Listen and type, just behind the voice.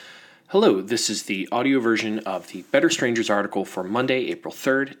Hello, this is the audio version of the Better Strangers article for Monday, April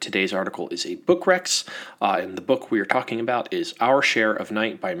 3rd. Today's article is a book rex, and the book we are talking about is Our Share of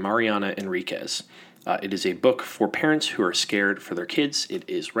Night by Mariana Enriquez. It is a book for parents who are scared for their kids. It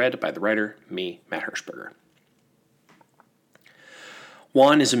is read by the writer, me, Matt Hirschberger.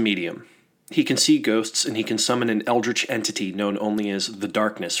 Juan is a medium. He can see ghosts, and he can summon an eldritch entity known only as the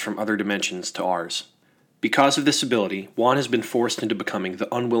darkness from other dimensions to ours. Because of this ability, Juan has been forced into becoming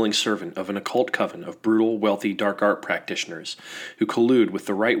the unwilling servant of an occult coven of brutal, wealthy dark art practitioners who collude with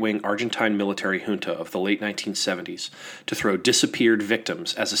the right-wing Argentine military junta of the late 1970s to throw disappeared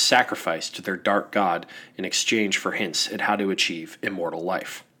victims as a sacrifice to their dark god in exchange for hints at how to achieve immortal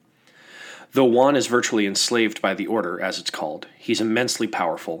life. Though Juan is virtually enslaved by the Order, as it's called, he's immensely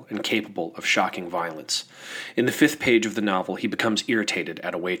powerful and capable of shocking violence. In the 5th page of the novel, he becomes irritated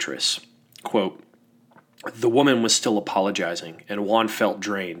at a waitress. Quote, "The woman was still apologizing, and Juan felt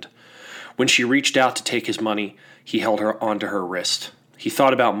drained. When she reached out to take his money, he held her onto her wrist. He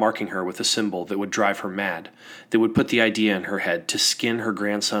thought about marking her with a symbol that would drive her mad, that would put the idea in her head to skin her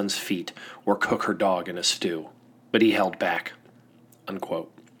grandson's feet or cook her dog in a stew. But he held back."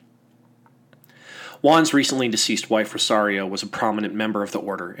 Unquote. Juan's recently deceased wife, Rosario, was a prominent member of the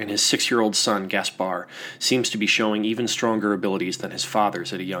Order, and his 6-year-old son, Gaspar, seems to be showing even stronger abilities than his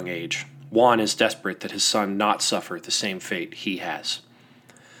father's at a young age. Juan is desperate that his son not suffer the same fate he has.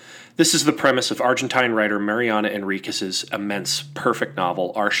 This is the premise of Argentine writer Mariana Enriquez's immense, perfect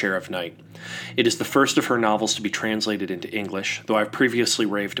novel, Our Share of Night. It is the first of her novels to be translated into English, though I've previously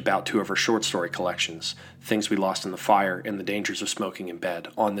raved about 2 of her short story collections, Things We Lost in the Fire and The Dangers of Smoking in Bed,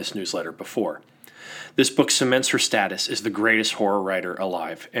 on this newsletter before. This book cements her status as the greatest horror writer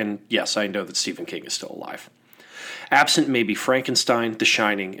alive, and yes, I know that Stephen King is still alive. Absent maybe Frankenstein, The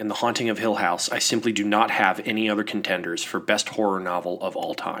Shining, and The Haunting of Hill House, I simply do not have any other contenders for best horror novel of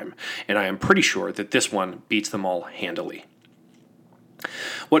all time, and I am pretty sure that this one beats them all handily.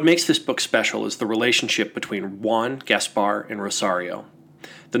 What makes this book special is the relationship between Juan, Gaspar, and Rosario.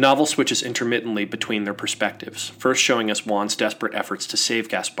 The novel switches intermittently between their perspectives, first showing us Juan's desperate efforts to save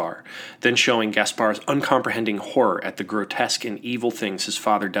Gaspar, then showing Gaspar's uncomprehending horror at the grotesque and evil things his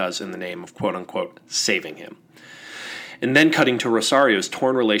father does in the name of quote-unquote saving him. And then cutting to Rosario's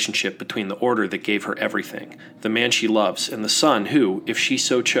torn relationship between the Order that gave her everything, the man she loves, and the son who, if she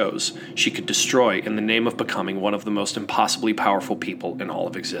so chose, she could destroy in the name of becoming one of the most impossibly powerful people in all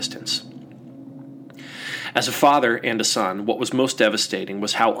of existence. As a father and a son, what was most devastating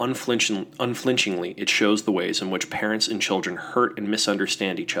was how unflinchingly it shows the ways in which parents and children hurt and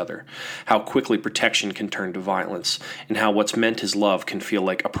misunderstand each other, how quickly protection can turn to violence, and how what's meant as love can feel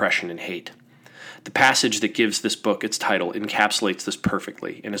like oppression and hate. The passage that gives this book its title encapsulates this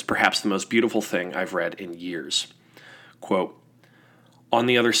perfectly and is perhaps the most beautiful thing I've read in years. Quote, "On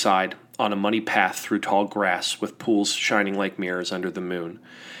the other side, on a muddy path through tall grass with pools shining like mirrors under the moon,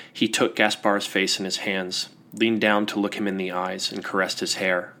 he took Gaspar's face in his hands, leaned down to look him in the eyes, and caressed his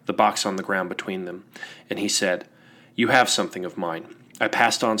hair, the box on the ground between them, and he said, 'You have something of mine. I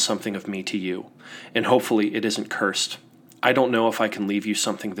passed on something of me to you, and hopefully it isn't cursed. I don't know if I can leave you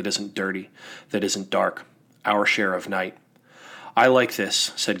something that isn't dirty, that isn't dark, our share of night.' 'I like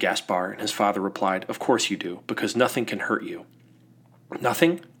this,' said Gaspar, and his father replied, 'Of course you do, because nothing can hurt you.'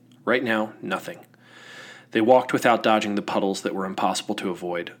 'Nothing? Right now, nothing.' They walked without dodging the puddles that were impossible to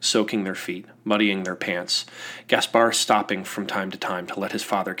avoid, soaking their feet, muddying their pants, Gaspar stopping from time to time to let his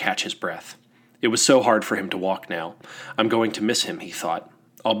father catch his breath. It was so hard for him to walk now. 'I'm going to miss him,' he thought.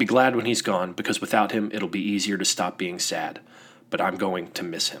 'I'll be glad when he's gone, because without him it'll be easier to stop being sad. But I'm going to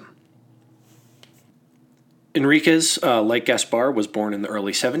miss him.'" Enriquez, like Gaspar, was born in the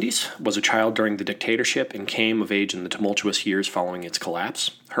early 70s, was a child during the dictatorship, and came of age in the tumultuous years following its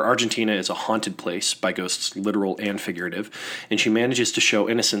collapse. Her Argentina is a haunted place, by ghosts literal and figurative, and she manages to show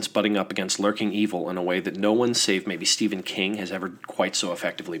innocence butting up against lurking evil in a way that no one save maybe Stephen King has ever quite so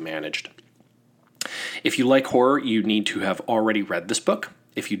effectively managed. If you like horror, you need to have already read this book.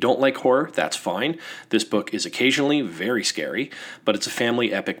 If you don't like horror, that's fine. This book is occasionally very scary, but it's a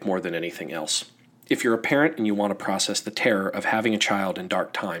family epic more than anything else. If you're a parent and you want to process the terror of having a child in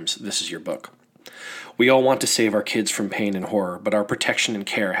dark times, this is your book. We all want to save our kids from pain and horror, but our protection and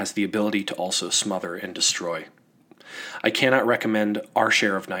care has the ability to also smother and destroy. I cannot recommend Our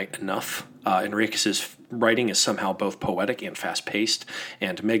Share of Night enough. Enriquez's writing is somehow both poetic and fast-paced,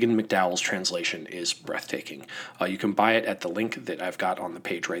 and Megan McDowell's translation is breathtaking. You can buy it at the link that I've got on the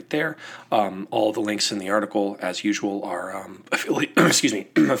page right there. All the links in the article, as usual, are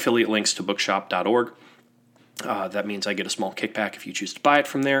affiliate links to bookshop.org. That means I get a small kickback if you choose to buy it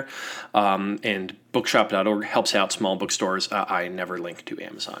from there. And bookshop.org helps out small bookstores. I never link to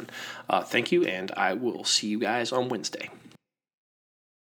Amazon. Thank you, and I will see you guys on Wednesday.